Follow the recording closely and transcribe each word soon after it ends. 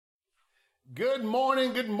Good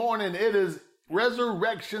morning. Good morning. It is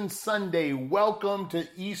Resurrection Sunday. Welcome to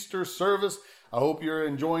Easter service. I hope you're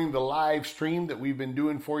enjoying the live stream that we've been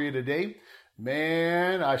doing for you today.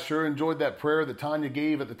 Man, I sure enjoyed that prayer that Tanya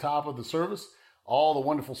gave at the top of the service. All the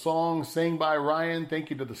wonderful songs sang by Ryan. Thank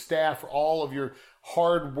you to the staff for all of your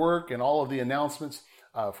hard work and all of the announcements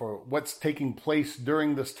for what's taking place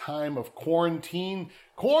during this time of quarantine.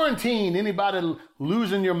 Quarantine, anybody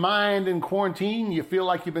losing your mind in quarantine? You feel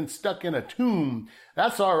like you've been stuck in a tomb.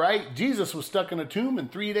 That's all right. Jesus was stuck in a tomb,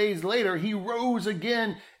 and 3 days later, he rose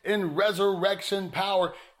again in resurrection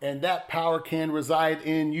power, and that power can reside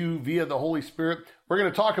in you via the Holy Spirit. We're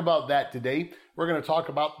going to talk about that today. We're going to talk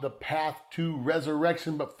about the path to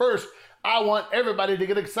resurrection. But first, I want everybody to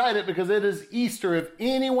get excited because it is Easter. If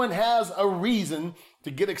anyone has a reason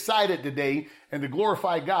to get excited today and to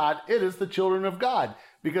glorify God, it is the children of God,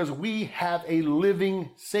 because we have a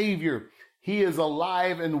living Savior. He is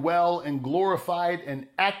alive and well and glorified and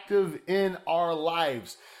active in our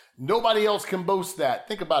lives. Nobody else can boast that.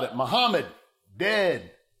 Think about it. Muhammad,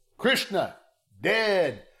 dead. Krishna,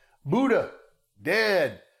 dead. Buddha,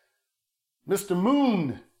 dead. Mr.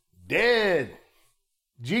 Moon, dead.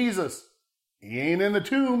 Jesus, he ain't in the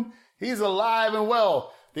tomb. He's alive and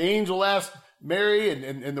well. The angel asked Mary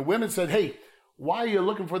and the women said, hey, why are you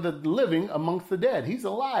looking for the living amongst the dead? He's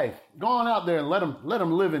alive. Go on out there and let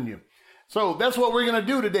him live in you. So that's what we're going to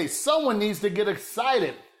do today. Someone needs to get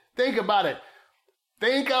excited. Think about it.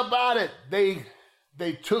 Think about it.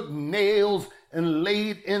 They took nails and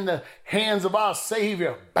laid in the hands of our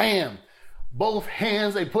Savior. Bam. Both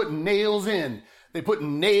hands, they put nails in. They put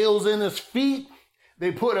nails in his feet.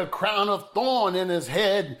 They put a crown of thorn in his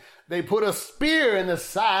head. They put a spear in his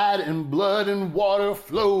side, and blood and water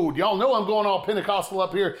flowed. Y'all know I'm going all Pentecostal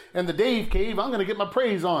up here in the Dave Cave. I'm going to get my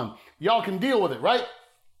praise on. Y'all can deal with it, right?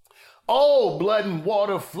 Oh, blood and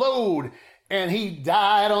water flowed, and he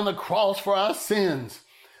died on the cross for our sins.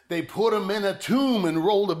 They put him in a tomb and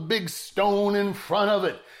rolled a big stone in front of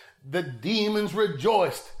it. The demons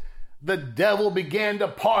rejoiced. The devil began to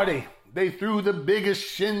party. They threw the biggest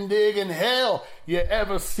shindig in hell you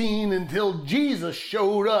ever seen until Jesus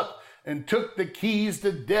showed up and took the keys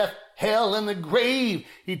to death, hell, and the grave.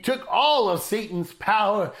 He took all of Satan's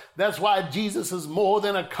power. That's why Jesus is more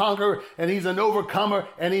than a conqueror, and he's an overcomer,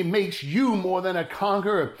 and he makes you more than a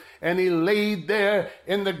conqueror. And he laid there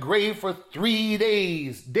in the grave for 3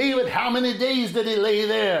 days. David, how many days did he lay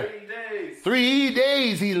there? 3 days. 3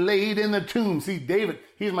 days he laid in the tomb. See, David,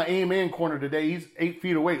 he's my amen corner today. He's 8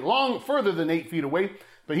 feet away, further than 8 feet away,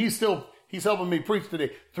 but he's helping me preach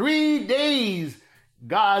today. 3 days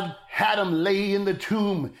God had him lay in the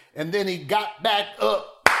tomb, and then he got back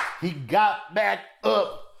up. He got back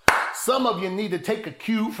up. Some of you need to take a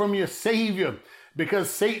cue from your Savior, because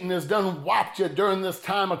Satan has done whopped you during this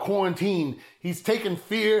time of quarantine. He's taken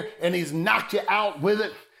fear and he's knocked you out with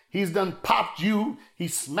it. He's done popped you. He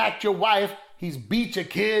smacked your wife. He's beat your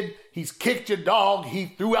kid. He's kicked your dog. He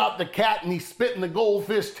threw out the cat, and he spit in the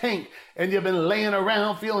goldfish tank. And you've been laying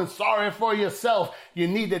around feeling sorry for yourself. You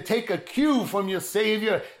need to take a cue from your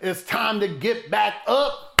Savior. It's time to get back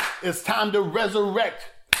up. It's time to resurrect.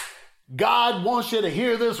 God wants you to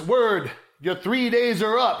hear this word. Your 3 days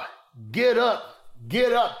are up. Get up.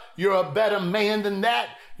 Get up. You're a better man than that.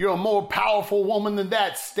 You're a more powerful woman than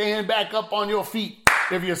that. Stand back up on your feet.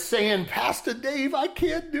 If you're saying, Pastor Dave, I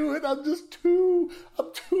can't do it. I'm too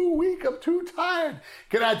weak. I'm too tired.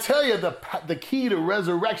 Can I tell you the key to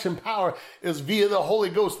resurrection power is via the Holy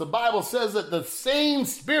Ghost. The Bible says that the same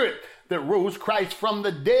Spirit that rose Christ from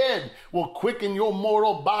the dead will quicken your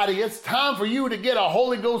mortal body. It's time for you to get a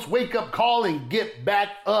Holy Ghost wake-up call and get back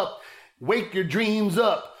up. Wake your dreams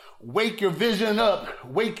up. Wake your vision up.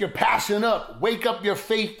 Wake your passion up. Wake up your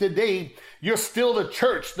faith today. You're still the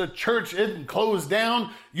church. The church isn't closed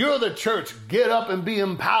down. You're the church. Get up and be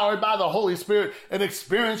empowered by the Holy Spirit and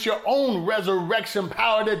experience your own resurrection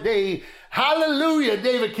power today. Hallelujah.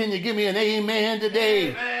 David, can you give me an amen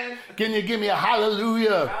today? Amen. Can you give me a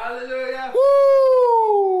hallelujah? Hallelujah.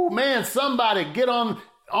 Woo! Man, somebody get on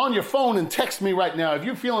your phone and text me right now. If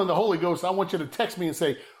you're feeling the Holy Ghost, I want you to text me and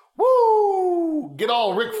say, woo! Get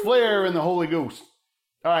all Ric Flair in the Holy Ghost.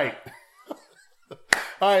 All right.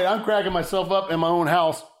 All right, I'm cracking myself up in my own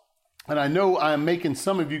house, and I know I'm making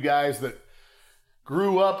some of you guys that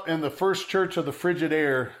grew up in the first church of the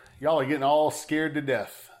Frigidaire, y'all are getting all scared to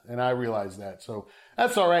death, and I realize that. So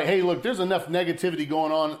that's all right. Hey, look, there's enough negativity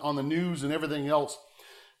going on the news and everything else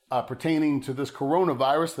pertaining to this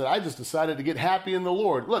coronavirus that I just decided to get happy in the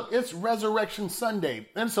Lord. Look, it's Resurrection Sunday,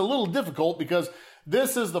 and it's a little difficult because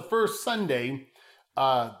this is the first Sunday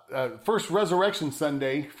first Resurrection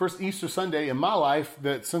Sunday, first Easter Sunday in my life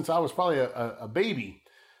that since I was probably a baby,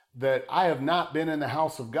 that I have not been in the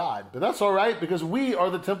house of God. But that's all right, because we are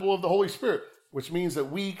the temple of the Holy Spirit, which means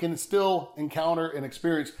that we can still encounter and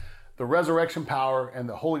experience the resurrection power and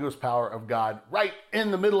the Holy Ghost power of God right in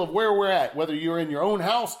the middle of where we're at. Whether you're in your own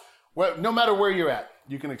house, no matter where you're at,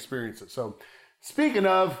 you can experience it. So speaking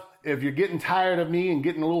of, if you're getting tired of me and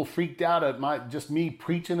getting a little freaked out at just me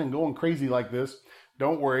preaching and going crazy like this,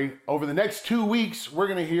 don't worry. Over the next 2 weeks, we're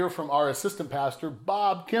going to hear from our assistant pastor,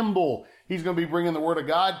 Bob Kimball. He's going to be bringing the word of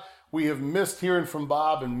God. We have missed hearing from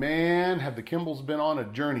Bob, and man, have the Kimballs been on a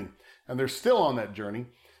journey, and they're still on that journey.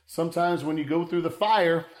 Sometimes when you go through the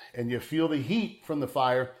fire and you feel the heat from the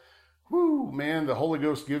fire, whoo, man, the Holy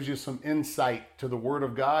Ghost gives you some insight to the word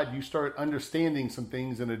of God. You start understanding some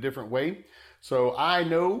things in a different way. So I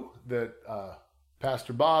know that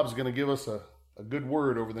Pastor Bob's going to give us a good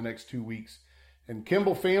word over the next 2 weeks. And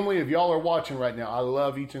Kimball family, if y'all are watching right now, I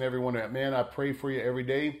love each and every one of you. Man, I pray for you every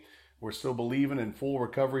day. We're still believing in full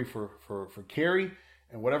recovery for Carrie.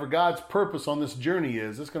 And whatever God's purpose on this journey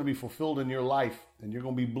is, it's going to be fulfilled in your life. And you're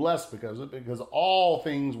going to be blessed because of it, because all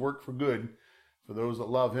things work for good for those that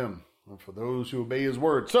love him and for those who obey his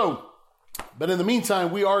word. But in the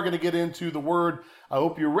meantime, we are going to get into the word. I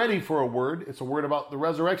hope you're ready for a word. It's a word about the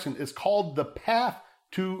resurrection. It's called the path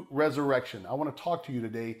to resurrection. I want to talk to you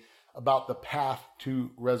today about the path to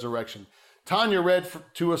resurrection. Tanya read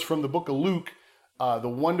to us from the book of Luke, the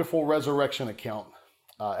wonderful resurrection account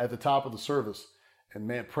at the top of the service. And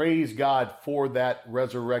man, praise God for that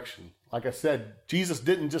resurrection. Like I said, Jesus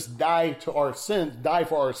didn't just die for our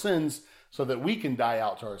sins so that we can die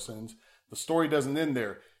out to our sins. The story doesn't end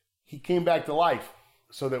there. He came back to life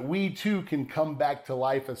so that we too can come back to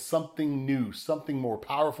life as something new, something more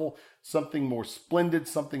powerful, something more splendid,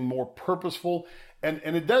 something more purposeful. And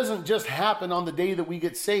it doesn't just happen on the day that we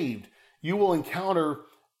get saved. You will encounter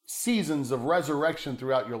seasons of resurrection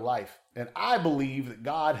throughout your life. And I believe that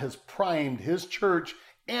God has primed his church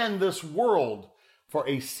and this world for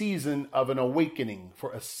a season of an awakening,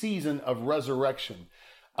 for a season of resurrection.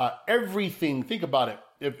 Everything, think about it.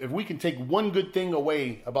 If we can take one good thing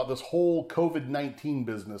away about this whole COVID-19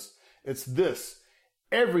 business, it's this.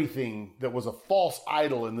 Everything that was a false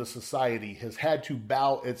idol in this society has had to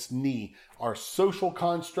bow its knee. Our social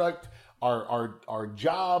construct, our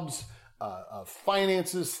jobs,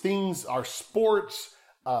 finances, things, our sports,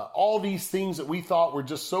 all these things that we thought were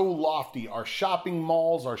just so lofty, our shopping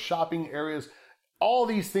malls, our shopping areas, all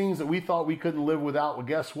these things that we thought we couldn't live without. Well,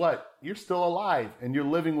 guess what? You're still alive and you're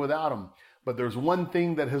living without them. But there's one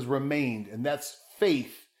thing that has remained, and that's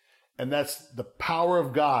faith. And that's the power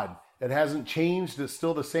of God. It hasn't changed. It's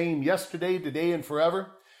still the same yesterday, today, and forever.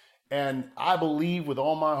 And I believe with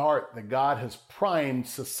all my heart that God has primed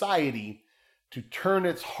society to turn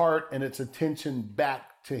its heart and its attention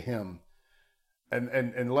back to him.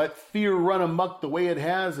 And let fear run amok the way it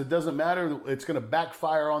has. It doesn't matter. It's going to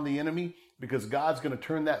backfire on the enemy because God's going to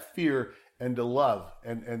turn that fear into love.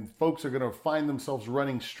 And folks are going to find themselves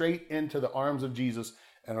running straight into the arms of Jesus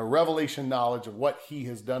and a revelation knowledge of what he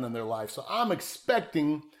has done in their life. So I'm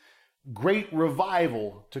expecting great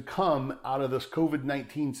revival to come out of this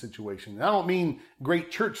COVID-19 situation. And I don't mean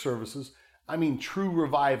great church services. I mean true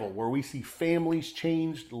revival where we see families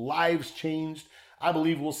changed, lives changed. I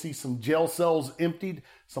believe we'll see some jail cells emptied,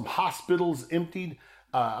 some hospitals emptied.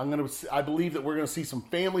 I believe that we're going to see some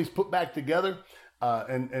families put back together.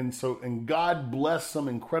 And God bless some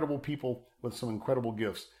incredible people with some incredible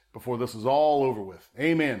gifts before this is all over with.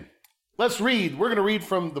 Amen. Let's read. We're going to read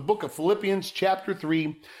from the book of Philippians chapter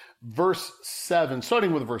 3, verse 7,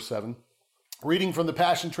 starting with verse 7. Reading from the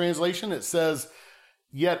Passion Translation, it says,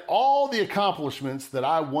 "Yet all the accomplishments that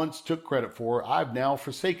I once took credit for, I've now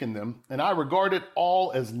forsaken them, and I regard it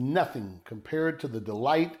all as nothing compared to the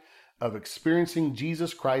delight of experiencing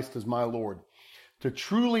Jesus Christ as my Lord. To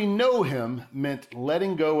truly know him meant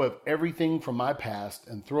letting go of everything from my past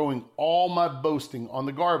and throwing all my boasting on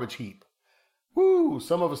the garbage heap." Woo!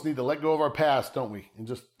 Some of us need to let go of our past, don't we? And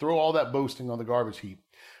just throw all that boasting on the garbage heap.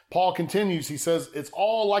 Paul continues, he says, "It's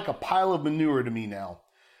all like a pile of manure to me now,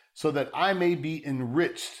 so that I may be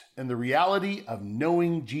enriched in the reality of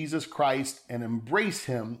knowing Jesus Christ and embrace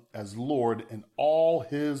him as Lord in all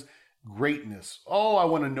his greatness." Oh, I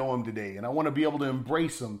want to know him today, and I want to be able to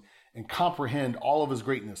embrace him and comprehend all of his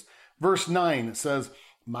greatness. Verse 9, it says,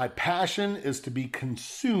 "My passion is to be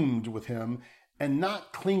consumed with him and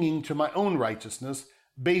not clinging to my own righteousness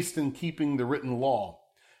based in keeping the written law.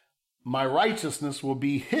 My righteousness will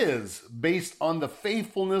be his based on the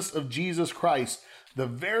faithfulness of Jesus Christ, the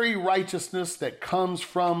very righteousness that comes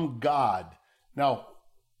from God." Now,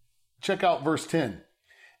 Check out verse 10.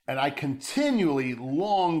 And I continually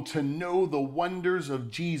long to know the wonders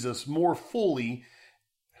of Jesus more fully.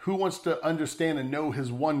 Who wants to understand and know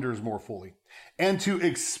his wonders more fully? And to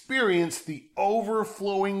experience the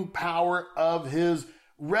overflowing power of his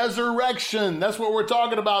resurrection. That's what we're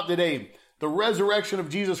talking about today. The resurrection of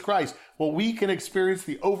Jesus Christ. Well, we can experience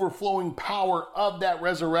the overflowing power of that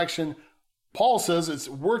resurrection. Paul says it's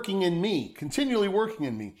working in me, continually working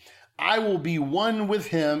in me. I will be one with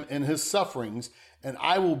him in his sufferings, and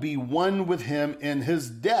I will be one with him in his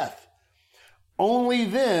death. Only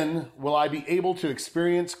then will I be able to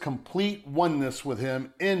experience complete oneness with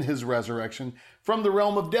him in his resurrection from the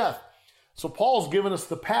realm of death. So Paul's given us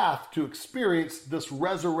the path to experience this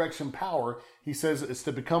resurrection power. He says it's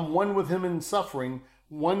to become one with him in suffering,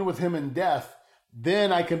 one with him in death.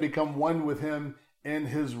 Then I can become one with him in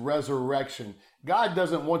his resurrection. God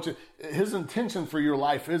doesn't want you, his intention for your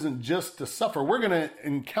life isn't just to suffer. We're going to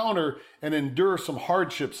encounter and endure some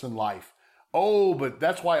hardships in life. Oh, but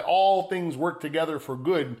that's why all things work together for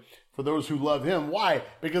good for those who love him. Why?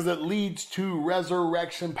 Because it leads to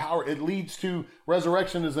resurrection power. It leads to,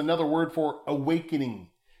 resurrection is another word for awakening.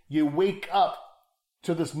 You wake up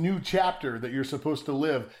to this new chapter that you're supposed to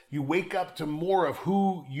live. You wake up to more of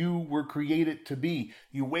who you were created to be.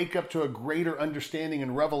 You wake up to a greater understanding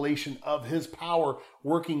and revelation of his power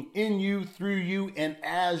working in you, through you, and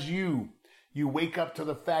as you. You wake up to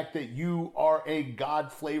the fact that you are a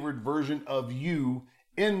God-flavored version of you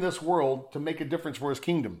in this world to make a difference for his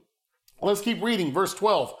kingdom. Let's keep reading. Verse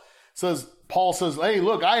 12 says, Paul says, hey,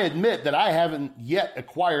 look, I admit that I haven't yet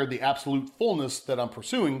acquired the absolute fullness that I'm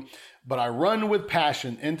pursuing, but I run with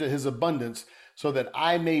passion into his abundance so that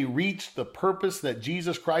I may reach the purpose that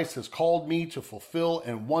Jesus Christ has called me to fulfill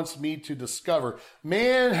and wants me to discover.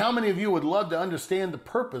 Man, how many of you would love to understand the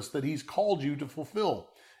purpose that he's called you to fulfill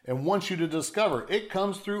and wants you to discover? It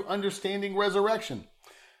comes through understanding resurrection.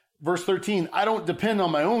 Verse 13, I don't depend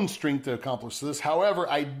on my own strength to accomplish this. However,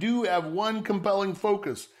 I do have one compelling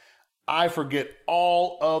focus. I forget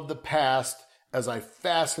all of the past as I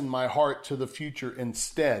fasten my heart to the future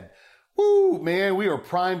instead. Woo, man, we are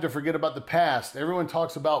primed to forget about the past. Everyone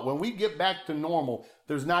talks about when we get back to normal,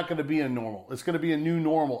 there's not going to be a normal. It's going to be a new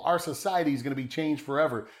normal. Our society is going to be changed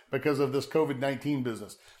forever because of this COVID-19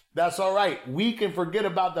 business. That's all right. We can forget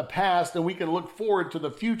about the past and we can look forward to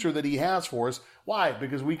the future that he has for us. Why?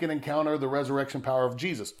 Because we can encounter the resurrection power of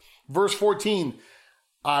Jesus. Verse 14,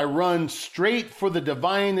 I run straight for the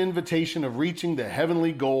divine invitation of reaching the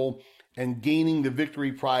heavenly goal and gaining the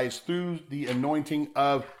victory prize through the anointing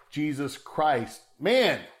of Jesus Christ.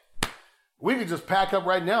 Man, we could just pack up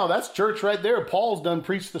right now. That's church right there. Paul's done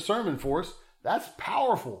preached the sermon for us. That's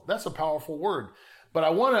powerful. That's a powerful word. But I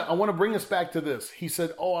want to bring us back to this. He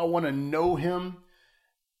said, I want to know him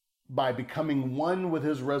by becoming one with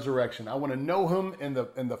his resurrection. I want to know him in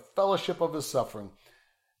the fellowship of his suffering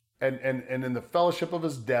and in the fellowship of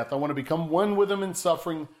his death. I want to become one with him in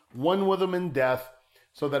suffering, one with him in death,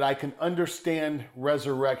 so that I can understand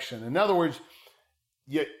resurrection. In other words,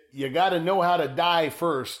 you got to know how to die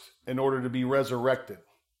first in order to be resurrected.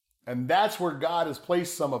 And that's where God has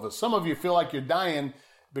placed some of us. Some of you feel like you're dying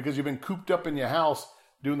because you've been cooped up in your house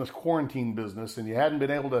doing this quarantine business and you hadn't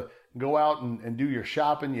been able to go out and do your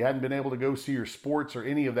shopping. You hadn't been able to go see your sports or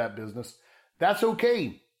any of that business. That's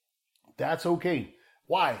okay. That's okay.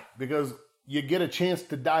 Why? Because you get a chance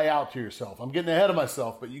to die out to yourself. I'm getting ahead of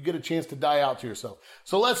myself, but you get a chance to die out to yourself.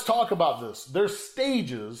 So let's talk about this. There's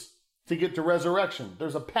stages to get to resurrection.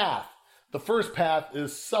 There's a path. The first path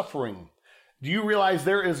is suffering. Do you realize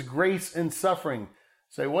there is grace in suffering?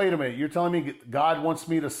 Say, wait a minute, you're telling me God wants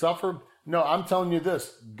me to suffer? No, I'm telling you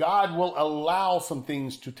this. God will allow some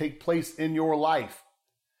things to take place in your life.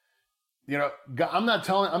 You know, I'm not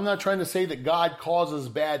trying to say that God causes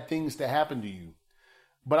bad things to happen to you.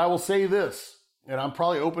 But I will say this, and I'm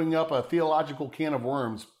probably opening up a theological can of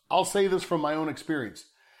worms. I'll say this from my own experience.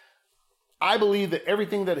 I believe that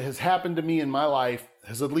everything that has happened to me in my life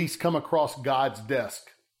has at least come across God's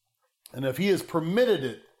desk. And if he has permitted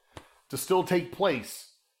it to still take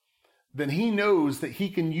place, then he knows that he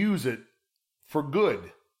can use it for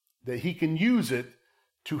good, that he can use it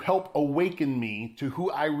to help awaken me to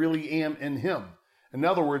who I really am in him. In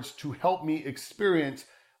other words, to help me experience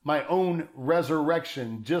my own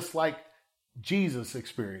resurrection, just like Jesus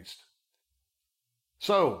experienced.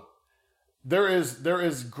 So there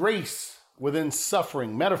is grace within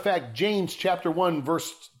suffering. Matter of fact, James chapter 1,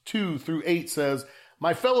 verse 2 through 8 says,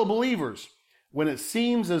 my fellow believers, when it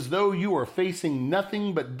seems as though you are facing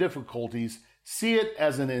nothing but difficulties, see it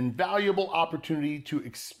as an invaluable opportunity to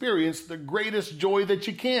experience the greatest joy that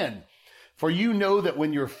you can. For you know that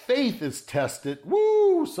when your faith is tested,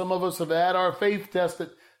 woo, some of us have had our faith tested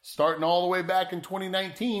starting all the way back in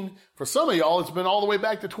 2019. For some of y'all, it's been all the way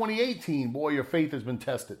back to 2018. Boy, your faith has been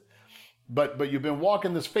tested. But you've been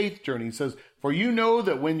walking this faith journey. He says, for you know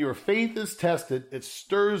that when your faith is tested, it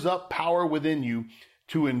stirs up power within you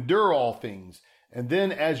to endure all things. And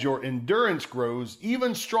then as your endurance grows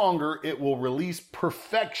even stronger, it will release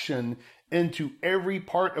perfection into every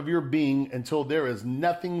part of your being until there is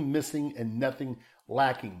nothing missing and nothing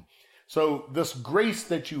lacking. So this grace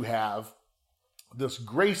that you have, this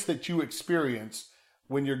grace that you experience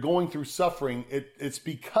when you're going through suffering, it's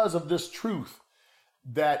because of this truth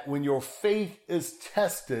that when your faith is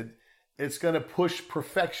tested, it's going to push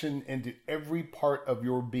perfection into every part of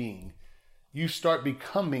your being. You start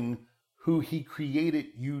becoming who he created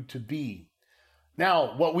you to be.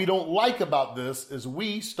 Now, what we don't like about this is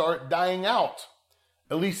we start dying out.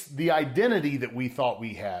 At least the identity that we thought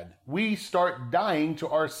we had. We start dying to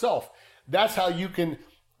ourselves. That's how you can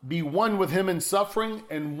be one with him in suffering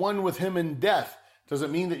and one with him in death. Does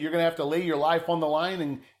it mean that you're going to have to lay your life on the line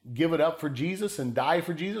and give it up for Jesus and die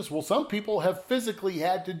for Jesus? Well, some people have physically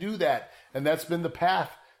had to do that, and that's been the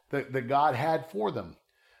path that God had for them.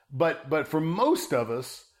 But for most of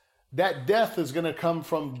us, that death is going to come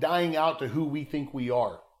from dying out to who we think we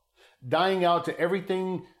are. Dying out to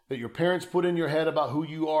everything that your parents put in your head about who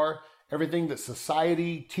you are, everything that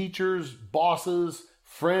society, teachers, bosses,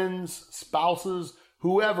 friends, spouses,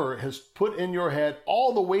 whoever has put in your head,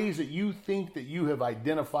 all the ways that you think that you have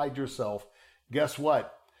identified yourself. Guess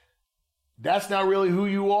what? That's not really who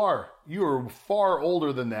you are. You are far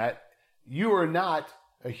older than that. You are not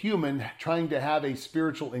a human trying to have a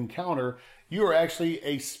spiritual encounter. You are actually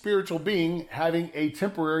a spiritual being having a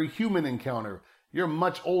temporary human encounter. You're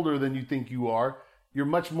much older than you think you are. You're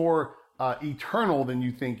much more eternal than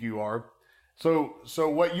you think you are. So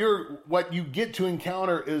what you get to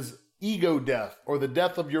encounter is ego death, or the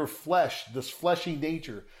death of your flesh, this fleshy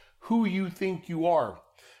nature, who you think you are.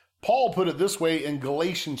 Paul put it this way in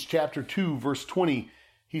Galatians chapter 2, verse 20.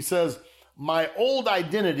 He says, my old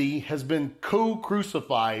identity has been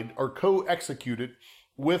co-crucified or co-executed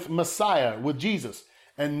with Messiah, with Jesus,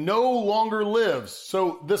 and no longer lives.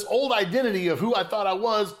 So this old identity of who I thought I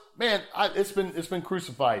was, man, it's been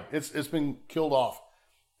crucified. It's been killed off.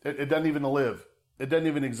 It doesn't even live. It doesn't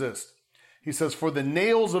even exist. He says, for the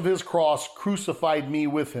nails of his cross crucified me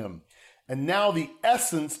with him. And now the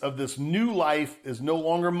essence of this new life is no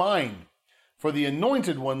longer mine. For the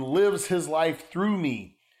anointed one lives his life through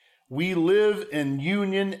me. We live in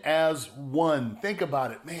union as one. Think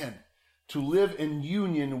about it, man. To live in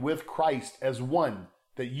union with Christ as one.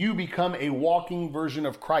 That you become a walking version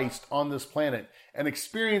of Christ on this planet and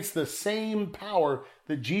experience the same power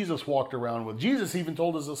that Jesus walked around with. Jesus even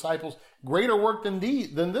told his disciples, greater work than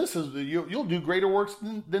this is, you'll do greater works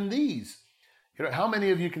than these. You know, how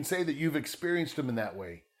many of you can say that you've experienced them in that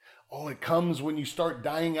way? Oh, it comes when you start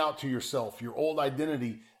dying out to yourself, your old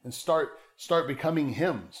identity, and start becoming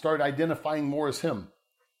him, start identifying more as him.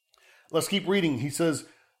 Let's keep reading. He says,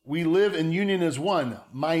 we live in union as one.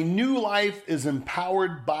 My new life is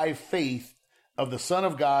empowered by faith of the Son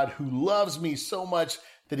of God, who loves me so much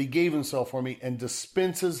that he gave himself for me and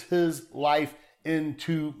dispenses his life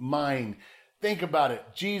into mine. Think about it.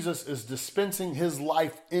 Jesus is dispensing his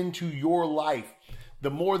life into your life. The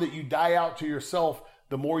more that you die out to yourself,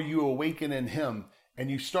 the more you awaken in him. And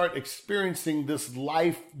you start experiencing this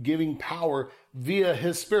life-giving power via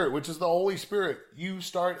his Spirit, which is the Holy Spirit. You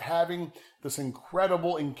start having this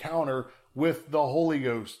incredible encounter with the Holy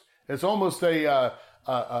Ghost. It's almost a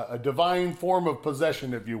divine form of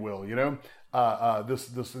possession, if you will, you know,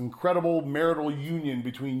 this incredible marital union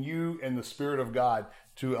between you and the Spirit of God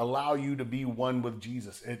to allow you to be one with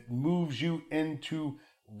Jesus. It moves you into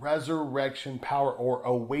resurrection power or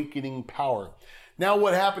awakening power. Now,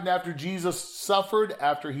 what happened after Jesus suffered,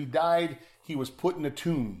 after he died? He was put in a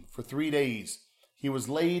tomb for 3 days. He was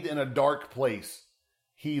laid in a dark place.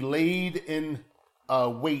 He laid in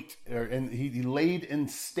wait, and he laid in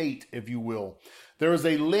state, if you will. There is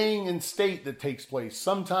a laying in state that takes place.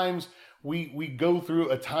 Sometimes we go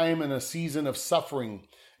through a time and a season of suffering,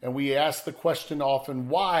 and we ask the question often,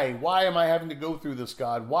 why? Why am I having to go through this,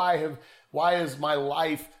 God? Why is my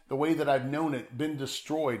life, the way that I've known it, been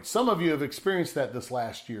destroyed? Some of you have experienced that this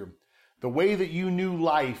last year. The way that you knew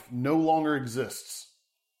life no longer exists.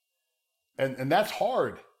 And that's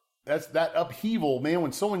hard. That's that upheaval, man.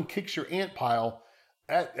 When someone kicks your ant pile,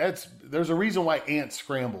 there's a reason why ants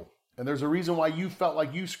scramble. And there's a reason why you felt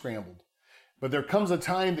like you scrambled. But there comes a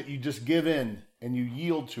time that you just give in and you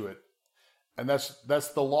yield to it. And that's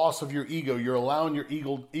the loss of your ego. You're allowing your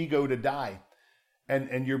ego to die.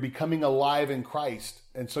 and you're becoming alive in Christ.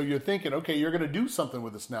 And so you're thinking, okay, you're going to do something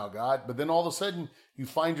with this now, God. But then all of a sudden you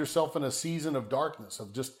find yourself in a season of darkness,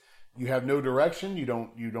 of just, you have no direction. You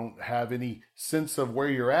don't have any sense of where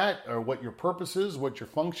you're at or what your purpose is, what your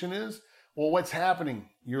function is. Well, what's happening?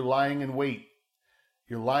 You're lying in wait.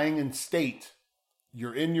 You're lying in state.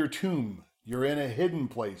 You're in your tomb. You're in a hidden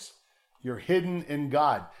place. You're hidden in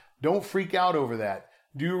God. Don't freak out over that.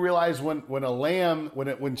 Do you realize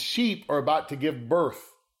when sheep are about to give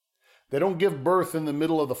birth, they don't give birth in the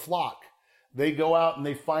middle of the flock. They go out and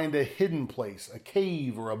they find a hidden place, a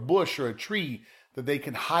cave or a bush or a tree that they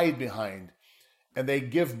can hide behind. And they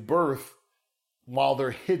give birth while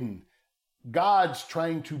they're hidden. God's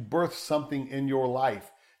trying to birth something in your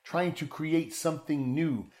life, trying to create something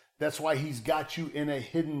new. That's why he's got you in a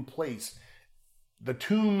hidden place. The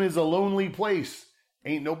tomb is a lonely place.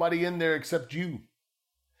 Ain't nobody in there except you.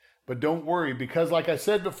 But don't worry, because like I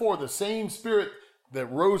said before, the same Spirit that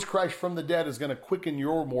rose Christ from the dead is going to quicken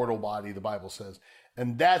your mortal body, the Bible says.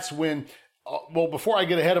 And that's when, before I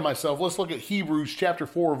get ahead of myself, let's look at Hebrews chapter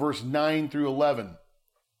 4, verse 9 through 11.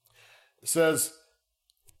 It says,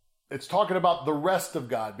 it's talking about the rest of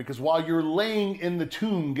God, because while you're laying in the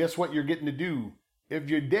tomb, guess what you're getting to do? If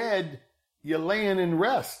you're dead, you're laying in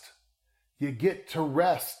rest. You get to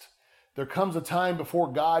rest. There comes a time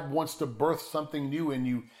before God wants to birth something new in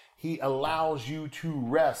you. He allows you to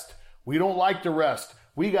rest. We don't like to rest.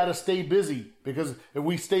 We got to stay busy, because if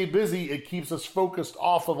we stay busy, it keeps us focused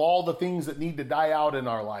off of all the things that need to die out in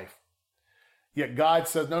our life. Yet God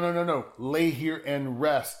says, no. Lay here and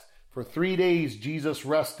rest. For 3 days, Jesus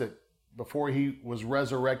rested before he was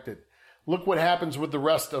resurrected. Look what happens with the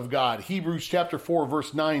rest of God. Hebrews chapter 4,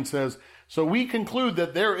 verse 9 says, so we conclude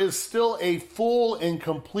that there is still a full and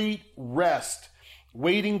complete rest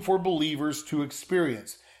waiting for believers to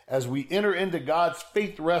experience. As we enter into God's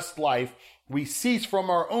faith rest life, we cease from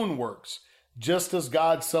our own works, just as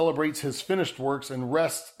God celebrates his finished works and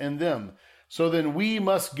rests in them. So then we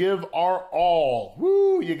must give our all.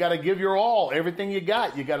 Woo! You got to give your all. Everything you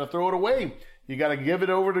got, you got to throw it away. You got to give it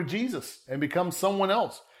over to Jesus and become someone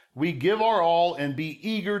else. We give our all and be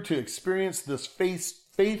eager to experience this faith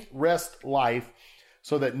rest life,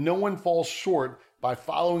 so that no one falls short by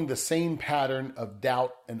following the same pattern of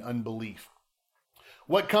doubt and unbelief.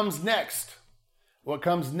 What comes next? What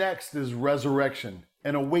comes next is resurrection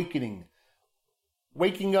and awakening.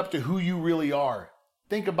 Waking up to who you really are.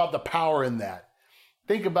 Think about the power in that.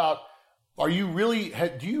 Think about, do you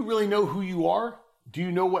really know who you are? Do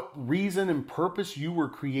you know what reason and purpose you were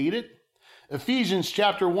created? Ephesians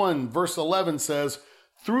chapter 1, verse 11 says,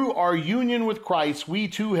 through our union with Christ, we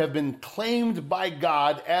too have been claimed by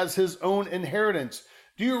God as his own inheritance.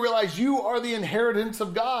 Do you realize you are the inheritance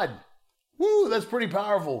of God? Woo, that's pretty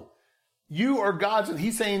powerful. You are God's, and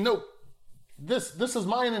he's saying, no, this is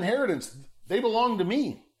mine inheritance. They belong to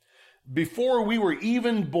me. Before you were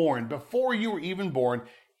even born,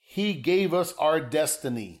 he gave us our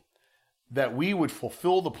destiny, that we would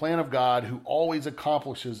fulfill the plan of God, who always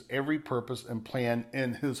accomplishes every purpose and plan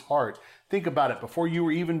in his heart. Think about it. Before you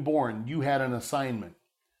were even born, you had an assignment.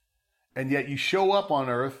 And yet you show up on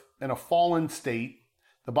earth in a fallen state.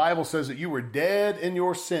 The Bible says that you were dead in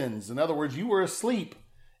your sins. In other words, you were asleep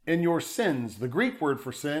in your sins. The Greek word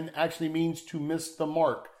for sin actually means to miss the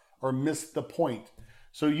mark or miss the point.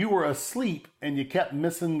 So you were asleep and you kept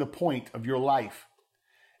missing the point of your life.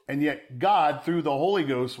 And yet God, through the Holy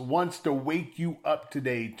Ghost, wants to wake you up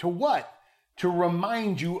today. To what? To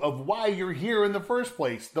remind you of why you're here in the first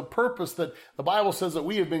place. The purpose that the Bible says that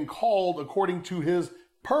we have been called according to his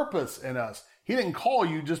purpose in us. He didn't call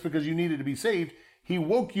you just because you needed to be saved. He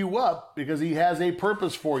woke you up because he has a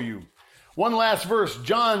purpose for you. One last verse,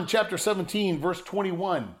 John chapter 17, verse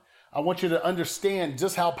 21. I want you to understand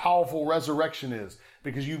just how powerful resurrection is,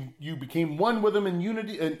 because you became one with him in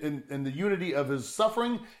unity, in the unity of his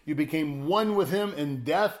suffering. You became one with him in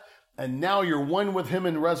death, and now you're one with him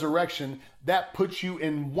in resurrection. That puts you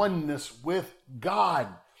in oneness with God.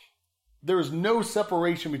 There is no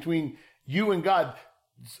separation between you and God.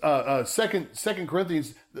 Second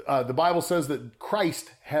Corinthians, the Bible says that Christ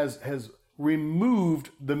has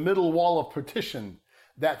removed the middle wall of partition.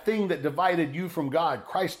 That thing that divided you from God,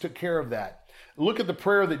 Christ took care of that. Look at the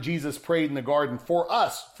prayer that Jesus prayed in the garden for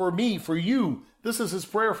us, for me, for you. This is his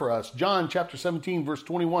prayer for us. John chapter 17, verse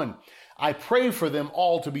 21. I pray for them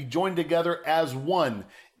all to be joined together as one,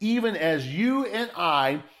 even as you and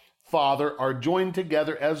I, Father, are joined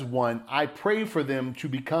together as one. I pray for them to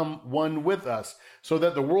become one with us, so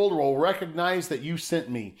that the world will recognize that you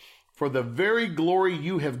sent me. For the very glory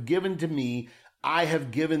you have given to me, I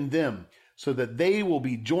have given them, so that they will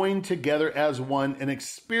be joined together as one and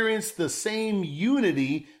experience the same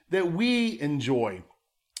unity that we enjoy.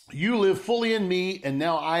 You live fully in me, and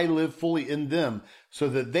now I live fully in them, so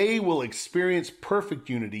that they will experience perfect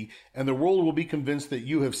unity, and the world will be convinced that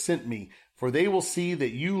you have sent me. For they will see that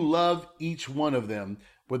you love each one of them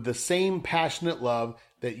with the same passionate love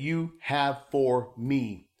that you have for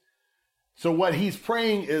me. So what he's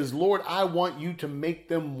praying is, Lord, I want you to make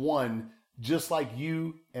them one, just like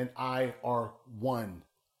you and I are one.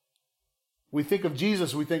 We think of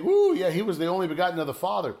Jesus, we think, woo, yeah, he was the only begotten of the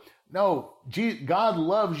Father. No, God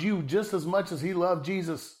loves you just as much as he loved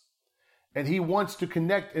Jesus. And he wants to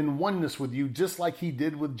connect in oneness with you, just like he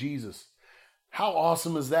did with Jesus. How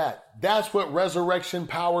awesome is that? That's what resurrection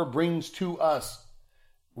power brings to us.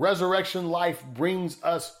 Resurrection life brings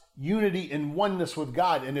us unity and oneness with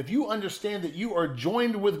God. And if you understand that you are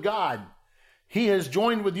joined with God, he has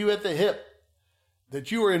joined with you at the hip, that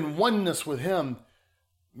you are in oneness with him,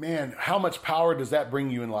 man, how much power does that bring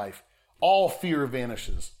you in life? All fear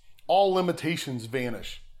vanishes. All limitations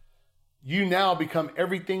vanish. You now become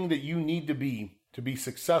everything that you need to be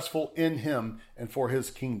successful in him and for his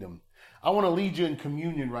kingdom. I want to lead you in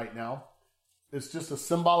communion right now. It's just a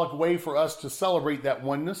symbolic way for us to celebrate that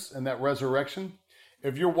oneness and that resurrection.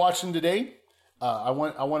 If you're watching today, I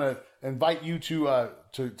want to invite you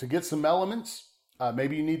to get some elements.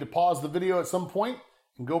 Maybe you need to pause the video at some point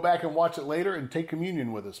and go back and watch it later and take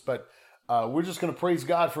communion with us. But we're just going to praise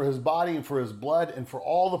God for his body and for his blood and for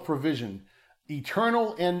all the provision,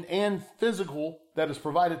 eternal and physical, that is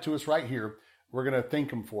provided to us right here. We're going to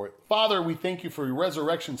thank him for it. Father, we thank you for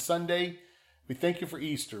Resurrection Sunday. We thank you for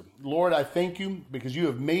Easter. Lord, I thank you because you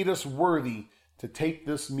have made us worthy to take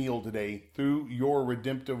this meal today through your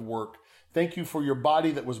redemptive work. Thank you for your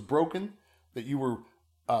body that was broken, that you were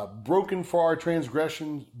broken for our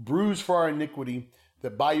transgressions, bruised for our iniquity,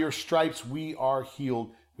 that by your stripes we are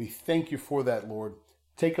healed. We thank you for that, Lord.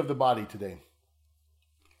 Take of the body today.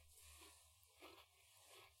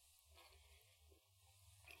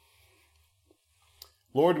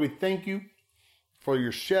 Lord, we thank you for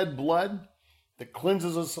your shed blood that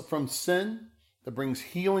cleanses us from sin, that brings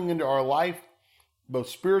healing into our life, both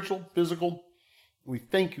spiritual, physical. We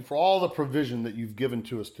thank you for all the provision that you've given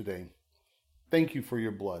to us today. Thank you for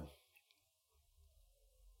your blood.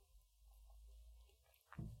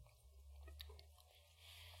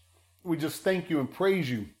 We just thank you and praise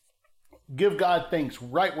you. Give God thanks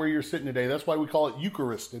right where you're sitting today. That's why we call it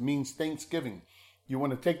Eucharist. It means thanksgiving. You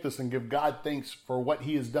want to take this and give God thanks for what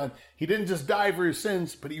he has done. He didn't just die for your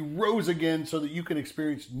sins, but he rose again so that you can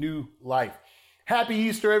experience new life. Happy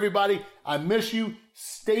Easter, everybody. I miss you.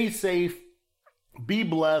 Stay safe. Be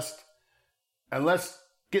blessed. And let's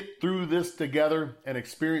get through this together and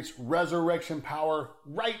experience resurrection power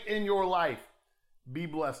right in your life. Be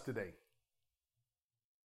blessed today.